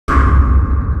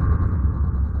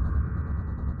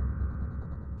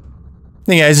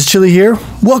Hey guys, it's Chili here.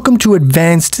 Welcome to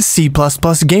Advanced C++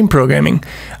 Game Programming.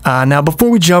 Now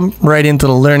before we jump right into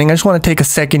the learning, I just want to take a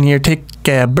second here, take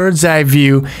a bird's eye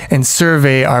view and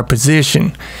survey our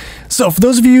position. So for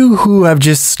those of you who have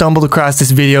just stumbled across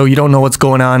this video, you don't know what's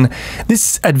going on,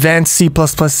 this Advanced C++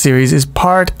 series is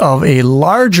part of a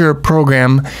larger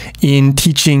program in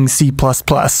teaching C++.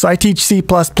 So I teach C++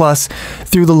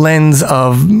 through the lens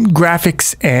of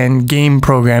graphics and game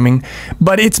programming,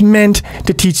 but it's meant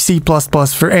to teach C++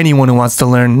 for anyone who wants to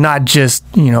learn, not just,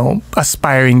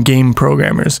 aspiring game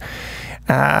programmers.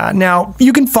 Now,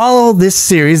 you can follow this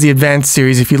series, the Advanced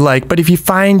series, if you like, but if you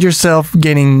find yourself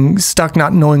getting stuck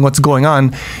not knowing what's going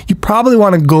on, you probably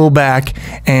want to go back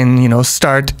and,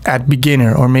 start at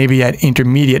beginner or maybe at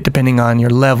intermediate, depending on your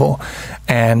level,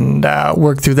 and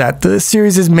work through that. The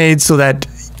series is made so that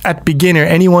at beginner,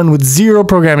 anyone with zero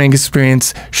programming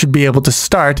experience should be able to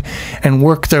start and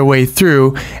work their way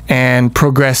through and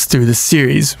progress through the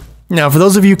series. Now, for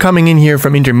those of you coming in here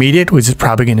from intermediate, which is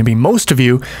probably going to be most of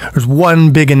you, there's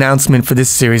one big announcement for this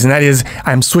series, and that is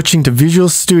I'm switching to Visual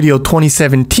Studio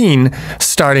 2017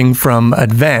 starting from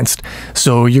advanced.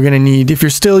 So you're going to need, if you're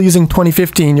still using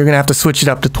 2015, you're going to have to switch it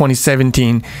up to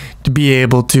 2017 to be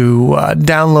able to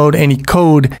download any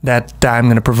code that I'm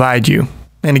going to provide you.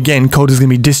 And again, code is going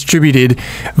to be distributed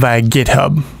via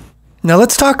GitHub. Now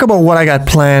let's talk about what I got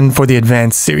planned for the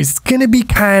Advanced series. It's going to be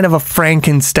kind of a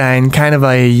Frankenstein, kind of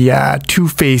a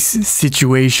two-face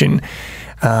situation.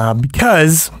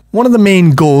 Because one of the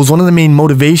main goals, one of the main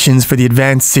motivations for the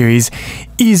Advanced series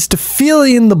is to fill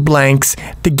in the blanks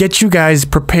to get you guys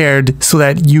prepared so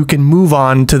that you can move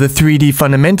on to the 3D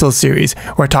Fundamentals series,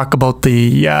 where I talk about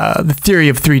the theory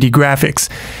of 3D graphics.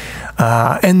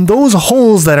 And those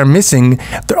holes that are missing,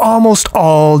 they're almost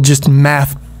all just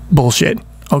math bullshit.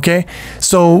 Okay,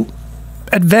 so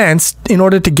Advanced, in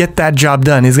order to get that job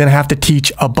done, is going to have to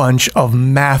teach a bunch of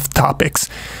math topics.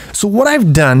 So what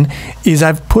I've done is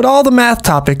I've put all the math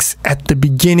topics at the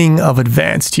beginning of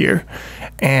Advanced here.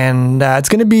 And it's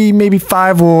going to be maybe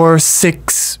 5 or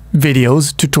 6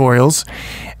 videos, tutorials.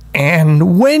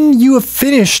 And when you have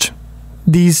finished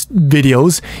these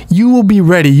videos, you will be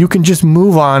ready. You can just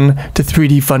move on to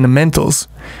 3D Fundamentals.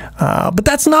 But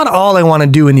that's not all I want to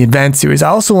do in the Advanced series. I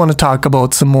also want to talk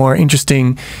about some more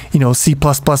interesting, C++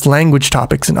 language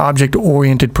topics and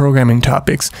object-oriented programming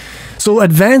topics. So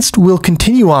Advanced will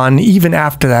continue on even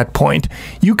after that point.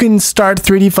 You can start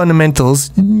 3D Fundamentals,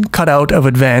 cut out of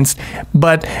Advanced,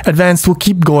 but Advanced will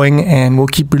keep going and we'll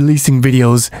keep releasing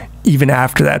videos even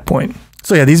after that point.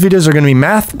 So yeah, these videos are going to be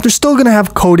math. They're still going to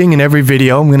have coding in every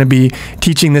video. I'm going to be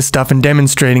teaching this stuff and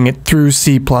demonstrating it through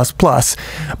C++,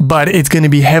 but it's going to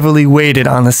be heavily weighted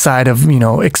on the side of,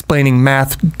 explaining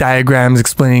math diagrams,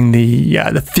 explaining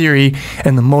the theory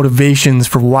and the motivations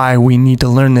for why we need to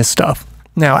learn this stuff.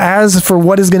 Now, as for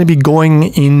what is going to be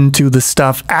going into the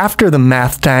stuff after the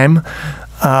math time,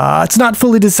 it's not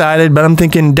fully decided, but I'm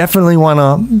thinking definitely want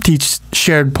to teach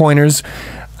shared pointers.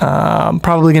 I'm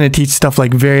probably going to teach stuff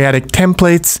like variadic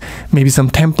templates, maybe some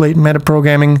template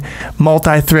metaprogramming,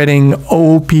 multi-threading,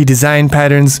 OOP design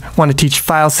patterns. Want to teach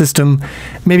file system.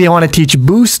 Maybe I want to teach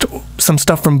Boost, some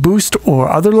stuff from Boost or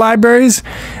other libraries.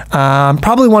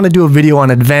 Probably want to do a video on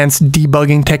advanced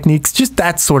debugging techniques, just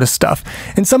that sort of stuff.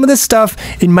 And some of this stuff,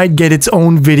 it might get its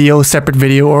own video, separate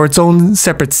video, or its own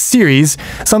separate series.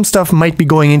 Some stuff might be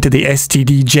going into the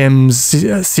STD Gems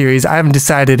series. I haven't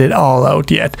decided it all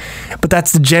out yet, but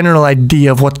that's the general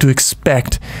idea of what to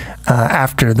expect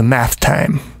after the math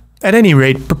time. At any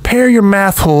rate, prepare your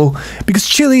math hole because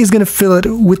Chili is going to fill it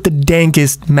with the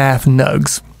dankest math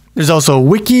nugs. There's also a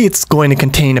wiki. It's going to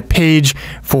contain a page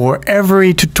for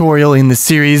every tutorial in the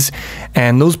series,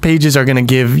 and those pages are going to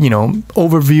give,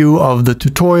 overview of the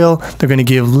tutorial. They're going to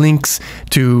give links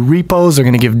to repos. They're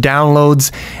going to give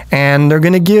downloads, and they're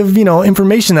going to give,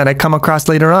 information that I come across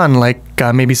later on, like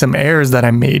maybe some errors that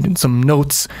I made and some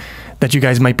notes that you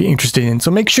guys might be interested in. So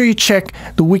make sure you check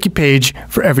the wiki page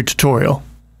for every tutorial.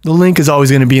 The link is always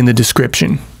going to be in the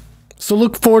description. So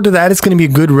look forward to that. It's going to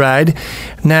be a good ride.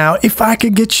 Now, if I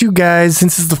could get you guys,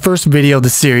 since this is the first video of the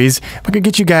series, if I could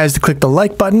get you guys to click the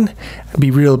like button, I'd be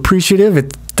real appreciative.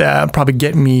 It'd probably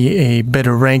get me a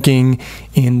better ranking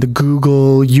in the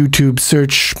Google, YouTube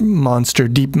search monster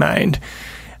DeepMind.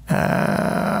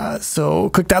 So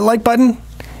click that like button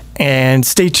and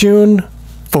stay tuned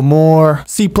for more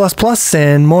C++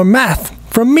 and more math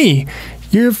from me,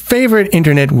 your favorite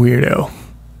internet weirdo.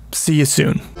 See you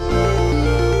soon.